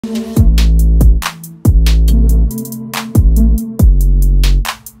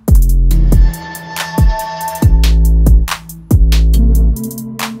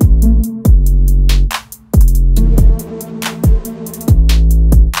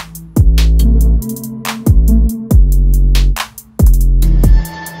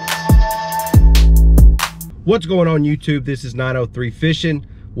What's going on YouTube? This is 903 Fishing.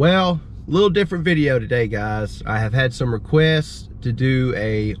 Well, a little different video today, guys. I have had some requests to do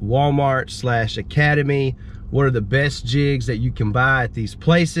a Wal-Mart / Academy. What are the best jigs that you can buy at these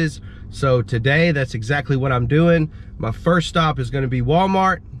places? So today, that's exactly what I'm doing. My first stop is going to be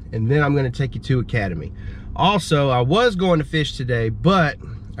Walmart, and then I'm going to take you to Academy. Also, I was going to fish today, but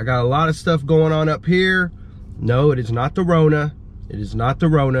I got a lot of stuff going on up here. No, it is not the Rona. It is not the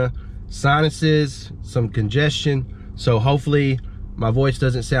Rona. Sinuses, some congestion, so hopefully my voice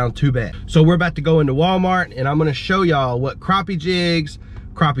doesn't sound too bad. So we're about to go into Walmart, and I'm going to show y'all what crappie jigs,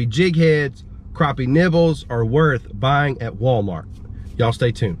 crappie jig heads, crappie nibbles are worth buying at Walmart. Y'all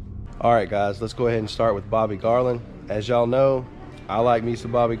stay tuned. All right, guys, let's go ahead and start with Bobby Garland. As y'all know, I like me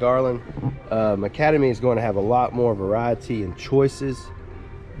some Bobby Garland. Academy is going to have a lot more variety and choices,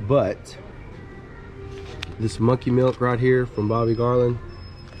 but this monkey milk right here from Bobby Garland,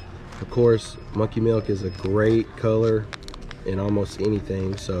 of course, monkey milk is a great color in almost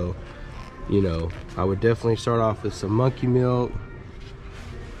anything, so you know, I would definitely start off with some monkey milk,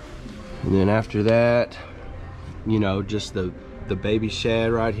 and then after that, you know, just the baby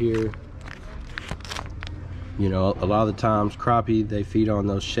shad right here. You know, a lot of the times crappie, they feed on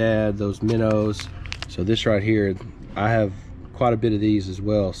those shad, those minnows. So this right here, I have quite a bit of these as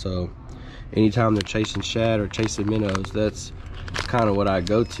well, so anytime they're chasing shad or chasing minnows, that's kind of what I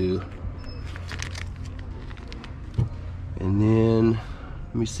go to. And then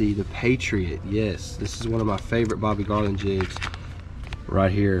let me see, the Patriot. Yes, this is one of my favorite Bobby Garland jigs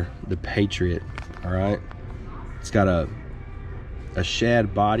right here, the Patriot. All right, it's got a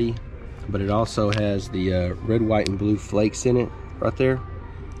shad body, but it also has the red, white, and blue flakes in it right there.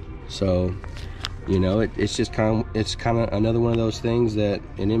 So you know, it's kind of another one of those things that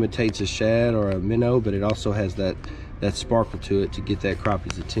it imitates a shad or a minnow, but it also has that sparkle to it to get that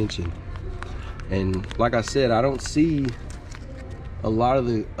crappie's attention. And like I said, I don't see a lot of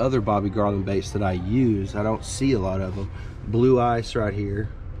the other Bobby Garland baits that I use. I don't see a lot of them. Blue ice right here.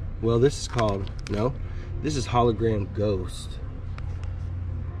 Well, this is called, no, this is hologram ghost.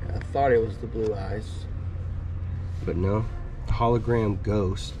 I thought it was the blue ice, but no, hologram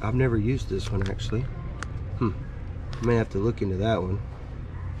ghost. I've never used this one actually. I may have to look into that one.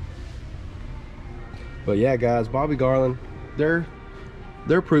 But yeah, guys, Bobby Garland, they're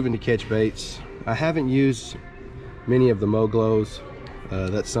proven to catch baits. I haven't used many of the Moglos.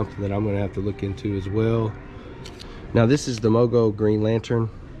 That's something that I'm gonna have to look into as well. Now this is the Mogo Green Lantern.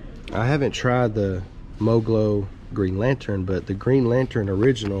 I haven't tried the Moglo Green Lantern, but the Green Lantern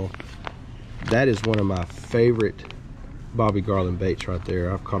original, that is one of my favorite Bobby Garland baits right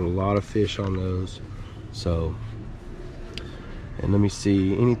there. I've caught a lot of fish on those. So, and let me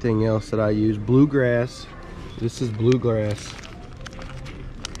see, anything else that I use? Bluegrass. This is bluegrass.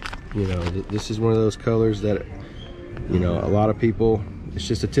 You know, this is one of those colors that, you know, a lot of people, it's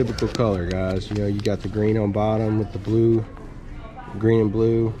just a typical color, guys. You know, you got the green on bottom with the blue, green and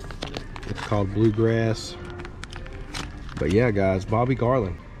blue. It's called bluegrass. But yeah, guys, Bobby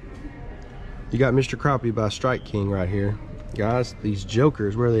Garland. You got Mr. Crappie by Strike King right here. Guys, these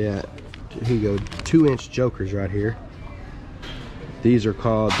jokers, where are they at? Here you go, 2-inch jokers right here. These are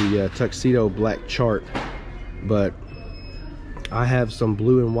called the Tuxedo Black Chart, but I have some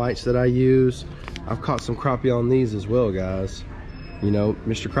blue and whites that I use. I've caught some crappie on these as well, guys. You know,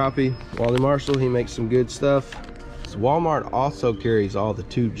 Mr. Crappie, Wally Marshall, he makes some good stuff. So Walmart also carries all the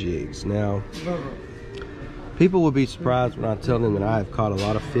tube jigs. Now, people will be surprised when I tell them that I have caught a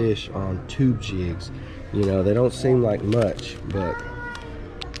lot of fish on tube jigs. You know, they don't seem like much, but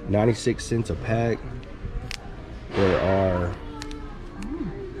 96 cents a pack. There are,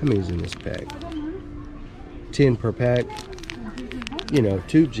 how many's in this pack? 10 per pack. You know,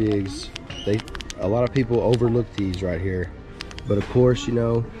 tube jigs, a lot of people overlook these right here. But of course, you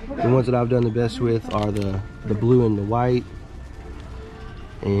know, the ones that I've done the best with are the blue and the white.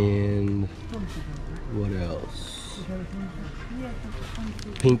 And what else?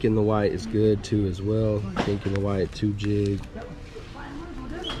 Pink and the white is good too as well. Pink and the white tube jig.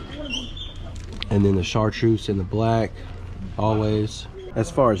 And then the chartreuse and the black, always. As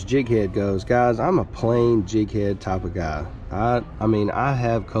far as jig head goes, guys, I'm a plain jig head type of guy. I mean, I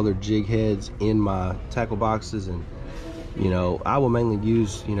have colored jig heads in my tackle boxes, and you know, I will mainly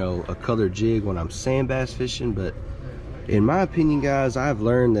use, you know, a colored jig when I'm sand bass fishing, but In my opinion, guys, I've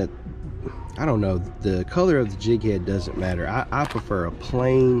learned that, I don't know, the color of the jig head doesn't matter. I prefer a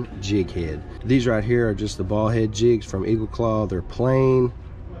plain jig head. These right here are just the ball head jigs from Eagle Claw. They're plain.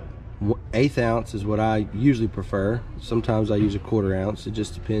 1/8 ounce is what I usually prefer. Sometimes I use a 1/4 ounce. It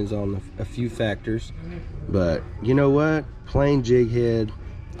just depends on a few factors. But you know what? Plain jig head.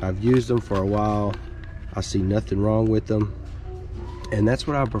 I've used them for a while. I see nothing wrong with them. And that's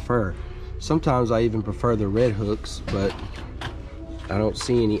what I prefer. Sometimes I even prefer the red hooks, but I don't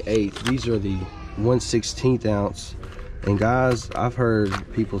see any 8. These are the 1/16 ounce. And guys, I've heard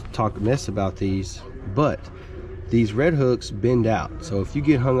people talk mess about these, but these red hooks bend out. So if you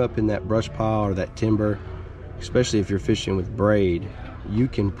get hung up in that brush pile or that timber, especially if you're fishing with braid, you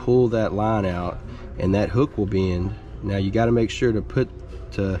can pull that line out and that hook will bend. Now you got to make sure to put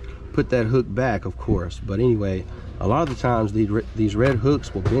that hook back, of course. But anyway, a lot of the times these red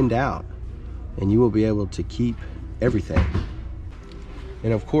hooks will bend out and you will be able to keep everything.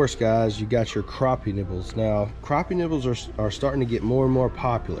 And of course, guys, you got your crappie nibbles. Now, crappie nibbles are starting to get more and more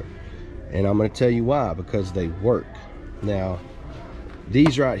popular. And I'm going to tell you why, because they work. Now,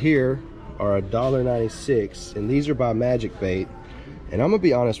 these right here are $1.96, and these are by Magic Bait. And I'm going to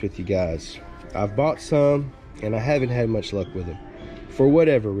be honest with you guys. I've bought some, and I haven't had much luck with them, for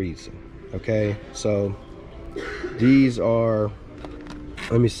whatever reason. Okay, so these are,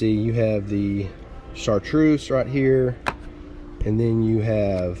 let me see, you have the chartreuse right here, and then you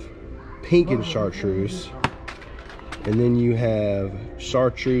have pink and chartreuse, and then you have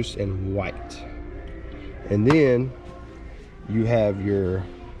chartreuse and white, and then you have your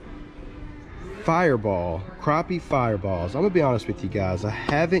fireball, crappie fireballs. I'm gonna be honest with you guys, I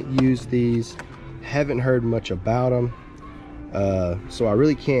haven't used these, haven't heard much about them, so I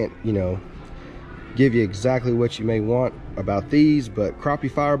really can't, you know, give you exactly what you may want about these. But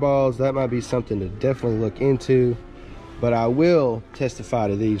crappie fireballs, that might be something to definitely look into. But I will testify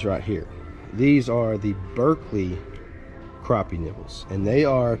to these right here. These are the Berkeley crappie nibbles, and they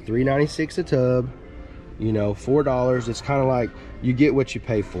are $3.96 a tub, you know, $4. It's kind of like you get what you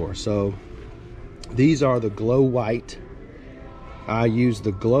pay for. So these are the glow white. I use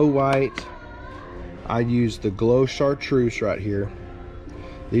the glow white. I use the glow chartreuse right here.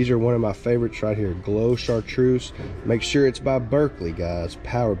 These are one of my favorites right here, glow chartreuse. Make sure it's by Berkeley, guys.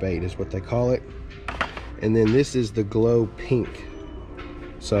 Power bait is what they call it. And then this is the glow pink.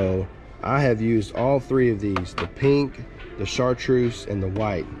 So I have used all 3 of these, the pink, the chartreuse, and the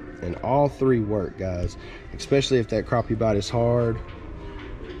white, and all 3 work, guys, especially if that crappie bite is hard.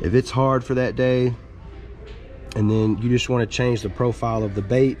 If it's hard for that day and then you just want to change the profile of the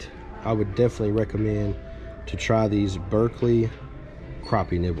bait, I would definitely recommend to try these Berkeley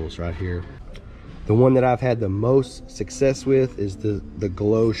crappie nibbles right here. The one that I've had the most success with is the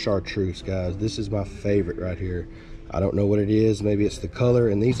glow chartreuse, guys. This is my favorite right here. I don't know what it is. Maybe it's the color.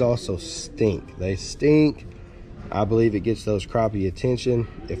 And these also stink. They stink. I believe it gets those crappie attention.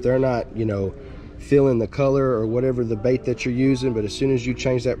 If they're not, you know, feeling the color or whatever the bait that you're using, but as soon as you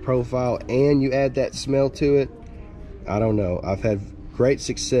change that profile and you add that smell to it, I don't know. I've had great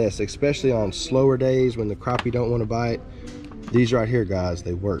success, especially on slower days when the crappie don't want to bite. These right here, guys,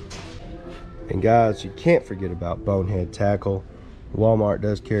 they work. And guys, you can't forget about bonehead tackle. Walmart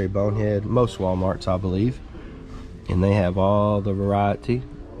does carry bonehead, most Walmarts, I believe. And they have all the variety.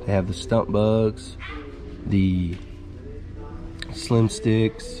 They have the stump bugs, the slim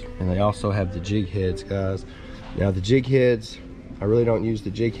sticks, and they also have the jig heads, guys. Now the jig heads, I really don't use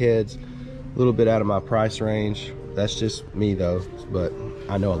the jig heads. A little bit out of my price range. That's just me though. But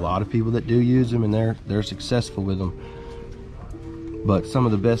I know a lot of people that do use them, and they're successful with them. But some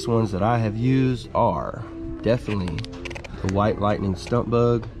of the best ones that I have used are definitely the White Lightning Stump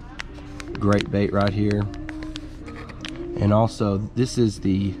Bug. Great bait right here. And also, this is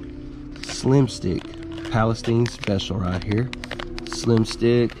the Slim Stick Palestine Special right here. Slim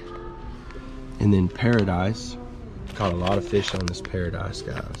Stick. And then Paradise. Caught a lot of fish on this Paradise,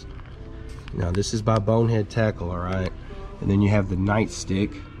 guys. Now, this is by Bonehead Tackle, alright? And then you have the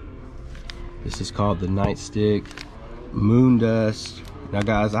Nightstick. This is called the Nightstick. Moon Dust. Now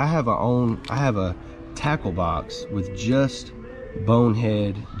guys, I have a tackle box with just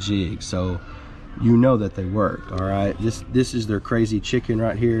bonehead jigs, so you know that they work. All right, this is their Crazy Chicken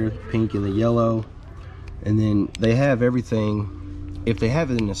right here, pink and the yellow. And then they have everything. If they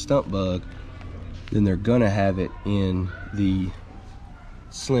have it in a stump bug, then they're gonna have it in the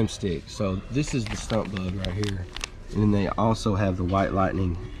Slim Stick. So this is the stump bug right here, and then they also have the White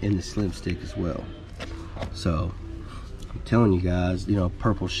Lightning in the Slim Stick as well. So I'm telling you guys, you know,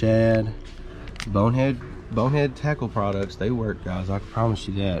 Purple Shad, bonehead tackle products, they work, guys. I can promise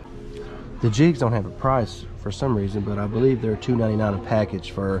you that. The jigs don't have a price for some reason, but I believe they're $2.99 a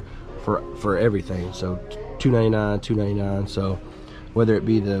package for everything. So $2.99, $2.99. So whether it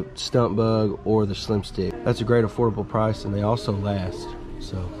be the stump bug or the slim stick, that's a great affordable price, and they also last.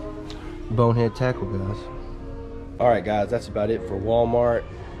 So bonehead tackle, guys. All right, guys, that's about it for Walmart.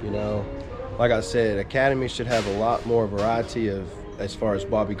 You know, like I said, Academy should have a lot more variety of as far as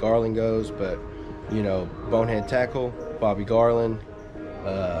Bobby Garland goes, but you know, bonehead tackle, Bobby Garland,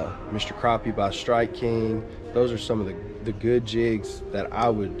 Mr. Crappie by Strike King, those are some of the good jigs that I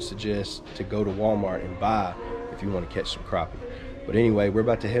would suggest to go to Walmart and buy if you want to catch some crappie. But anyway, we're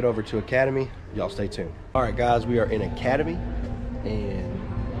about to head over to Academy. Y'all stay tuned. All right, guys, we are in Academy, and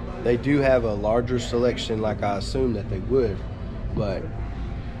they do have a larger selection like I assumed that they would, but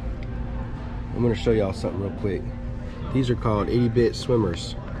I'm going to show y'all something real quick. These are called 80-bit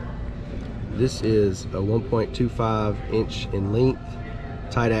swimmers. This is a 1.25 inch in length,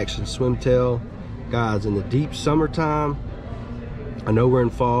 tight action swim tail. Guys, in the deep summertime, I know we're in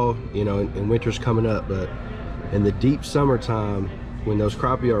fall, you know, and winter's coming up, but in the deep summertime, when those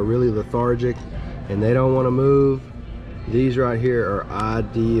crappie are really lethargic and they don't want to move, these right here are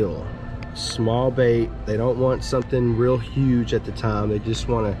ideal. Small bait, they don't want something real huge at the time, they just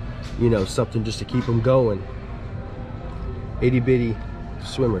want to, you know, something just to keep them going. 80-bitty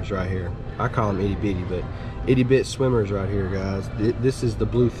swimmers right here. I call them 80-bitty, but 80-bit swimmers right here, guys. This is the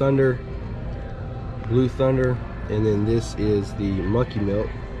Blue Thunder, and then this is the Monkey Milk,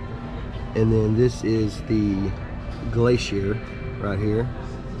 and then this is the Glacier right here.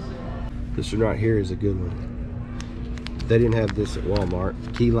 This one right here is a good one. They didn't have this at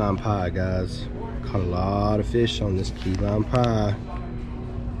Walmart. Key lime pie, guys. Caught a lot of fish on this key lime pie.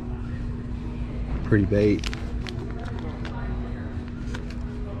 Pretty bait.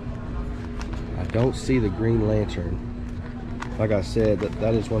 I don't see the green lantern. Like I said,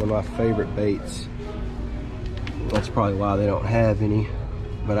 that is one of my favorite baits. That's probably why they don't have any,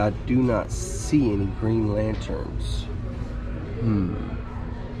 but I do not see any green lanterns.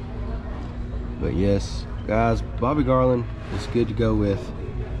 But yes, guys, Bobby Garland is good to go with.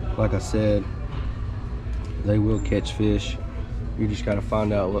 Like I said, they will catch fish. You just got to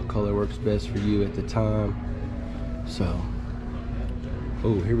find out what color works best for you at the time. So,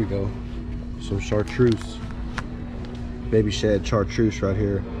 oh, here we go. Some chartreuse. Baby shad chartreuse right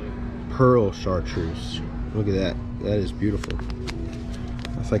here. Pearl chartreuse. Look at that. That is beautiful.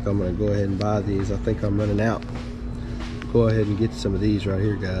 I think I'm going to go ahead and buy these. I think I'm running out. Go ahead and get some of these right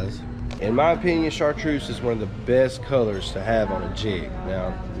here, guys. In my opinion, chartreuse is one of the best colors to have on a jig.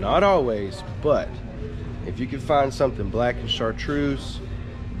 Now, not always, but if you can find something black and chartreuse,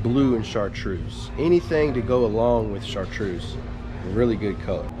 blue and chartreuse, anything to go along with chartreuse, really good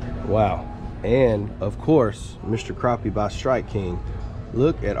color. Wow. And of course, Mr. Crappie by Strike King.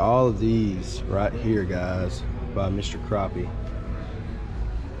 Look at all of these right here, guys, by Mr. Crappie.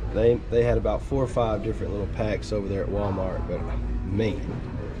 They had about 4 or 5 different little packs over there at Walmart, but man,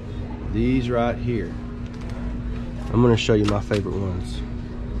 these right here. I'm gonna show you my favorite ones.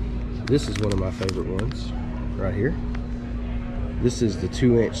 This is one of my favorite ones right here. This is the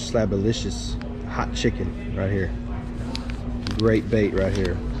 2-inch Slabalicious hot chicken right here. Great bait right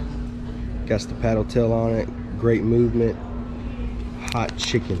here. Got the paddle tail on it, great movement, hot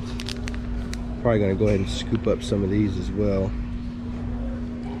chicken. Probably gonna go ahead and scoop up some of these as well.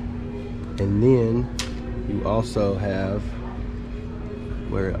 And then you also have,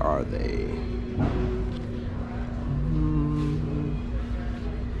 where are they?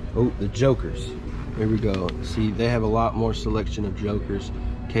 Oh, the jokers. Here we go. See, they have a lot more selection of jokers.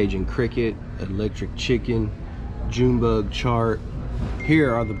 Cajun cricket, electric chicken, June bug chart.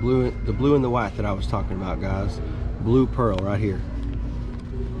 Here are the blue and the white that I was talking about, guys. Blue pearl right here.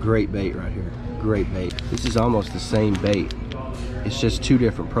 Great bait right here. Great bait. This is almost the same bait. It's just 2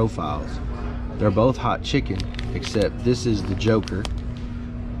 different profiles. They're both hot chicken, except this is the joker.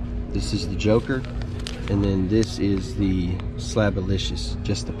 This is the joker, and then this is the Slabalicious,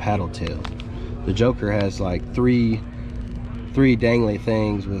 just the paddle tail. The joker has like three dangly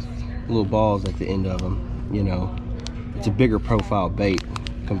things with little balls at the end of them. You know, it's a bigger profile bait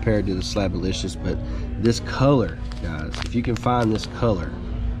compared to the Slabalicious, but this color, guys, if you can find this color,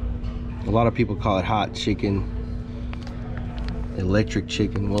 a lot of people call it hot chicken, electric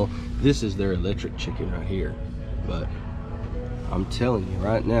chicken. Well, this is their electric chicken right here, but I'm telling you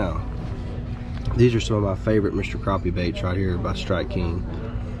right now, these are some of my favorite Mr. Crappie baits right here by Strike King.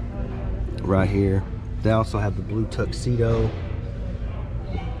 Right here. They also have the blue tuxedo.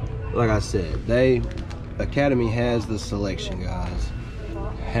 Like I said, Academy has the selection, guys.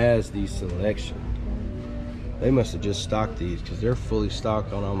 Has the selection. They must have just stocked these because they're fully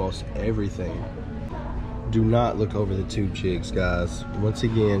stocked on almost everything. Do not look over the tube jigs, guys. Once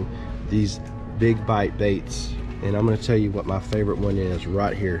again, these big bite baits. And I'm gonna tell you what my favorite one is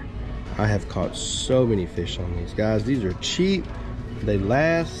right here. I have caught so many fish on these, guys. These are cheap, they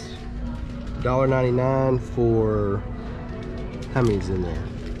last. $1.99 for, how many's in there?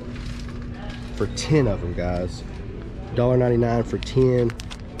 For 10 of them, guys. $1.99 for 10,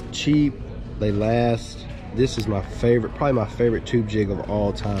 cheap, they last. This is my favorite, probably my favorite tube jig of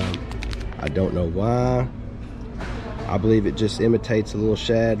all time. I don't know why. I believe it just imitates a little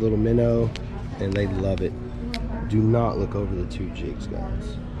shad, little minnow, and they love it. Do not look over the tube jigs,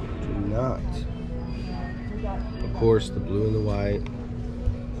 guys. Do not. Of course, the blue and the white.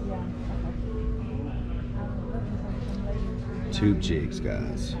 Tube jigs,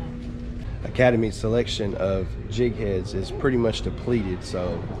 guys. Academy's selection of jig heads is pretty much depleted,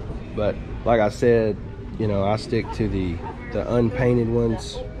 so, but like I said, you know, I stick to the unpainted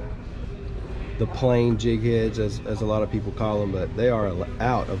ones, the plain jig heads, as a lot of people call them, but they are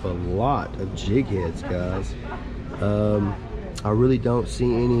out of a lot of jig heads, guys. I really don't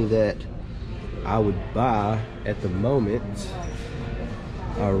see any that I would buy at the moment.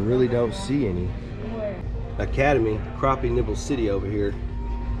 I really don't see any. Academy, Crappie Nibbles City over here,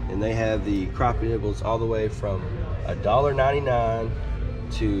 and they have the crappie nibbles all the way from $1.99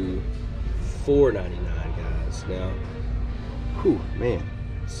 to $4.99, guys. Now, whew, man,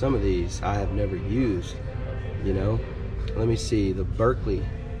 some of these I have never used, you know. Let me see, the Berkeley,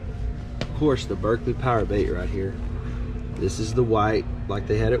 of course, the Berkeley power bait right here. This is the white, like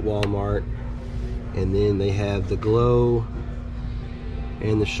they had at Walmart, and then they have the glow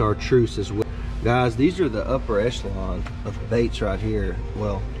and the chartreuse as well. Guys, these are the upper echelon of baits right here.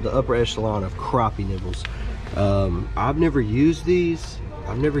 Well, the upper echelon of crappie nibbles. I've never used these.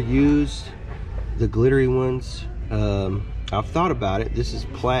 I've never used the glittery ones. I've thought about it. This is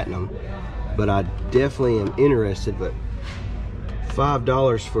platinum, but I definitely am interested. But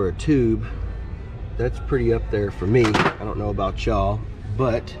 $5 for a tube, that's pretty up there for me. I don't know about y'all,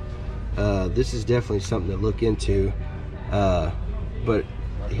 but this is definitely something to look into. But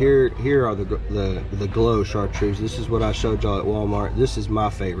here are the glow chartreuse. This is what I showed y'all at Walmart. This is my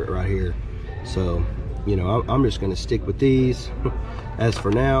favorite right here. So, you know, I'm just gonna stick with these. As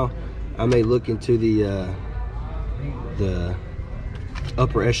for now, I may look into the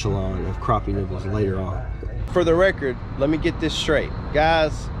upper echelon of crappie nibbles later on. For the record, let me get this straight,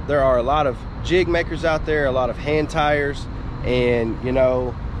 guys. There are a lot of jig makers out there, a lot of hand tires, and you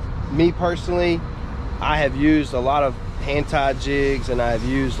know, me personally, I have used a lot of hand tied jigs, and I've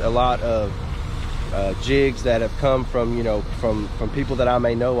used a lot of jigs that have come from, you know, from people that I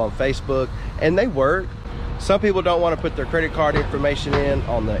may know on Facebook, and they work. Some people don't want to put their credit card information in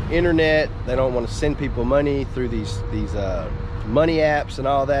on the internet. They don't want to send people money through these money apps and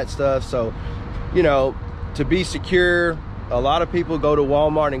all that stuff. So, you know, to be secure, a lot of people go to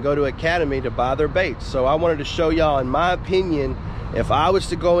Walmart and go to Academy to buy their baits. So I wanted to show y'all, in my opinion, if I was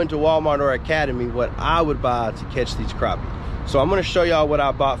to go into Walmart or Academy, what I would buy to catch these crappie. So I'm gonna show y'all what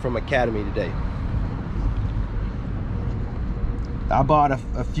I bought from Academy today. I bought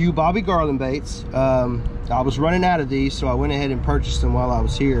a few Bobby Garland baits. I was running out of these, so I went ahead and purchased them while I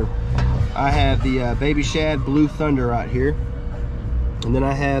was here. I have the Baby Shad Blue Thunder right here. And then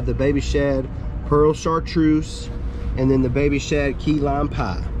I have the Baby Shad Pearl Chartreuse, and then the Baby Shad Key Lime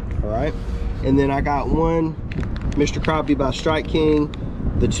Pie, all right? And then I got one Mr. Crappie by Strike King,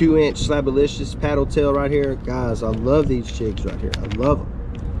 the 2-inch Slabalicious paddle tail right here. Guys, I love these jigs right here. I love them.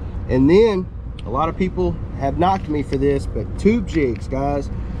 And then a lot of people have knocked me for this, but tube jigs, guys.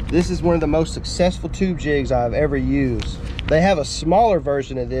 This is one of the most successful tube jigs I've ever used. They have a smaller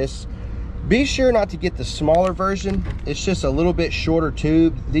version of this. Be sure not to get the smaller version. It's just a little bit shorter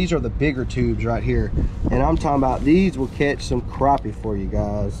tube. These are the bigger tubes right here. And I'm talking about, these will catch some crappie for you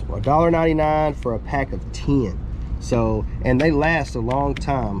guys. $1.99 for a pack of 10. So, and they last a long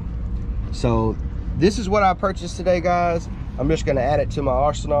time. So this is what I purchased today, guys. I'm just gonna add it to my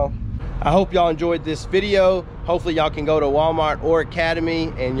arsenal. I hope y'all enjoyed this video. Hopefully y'all can go to Walmart or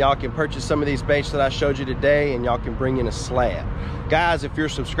Academy and y'all can purchase some of these baits that I showed you today, and y'all can bring in a slab. Guys, if you're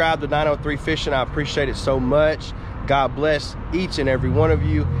subscribed to 903 Fishing, I appreciate it so much. God bless each and every one of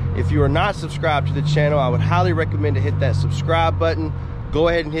you. If you are not subscribed to the channel, I would highly recommend to hit that subscribe button. Go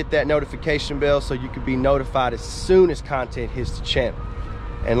ahead and hit that notification bell so you can be notified as soon as content hits the channel.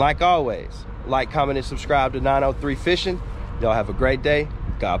 And like always, like, comment, and subscribe to 903 Fishing. Y'all have a great day.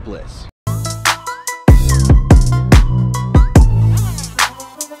 God bless.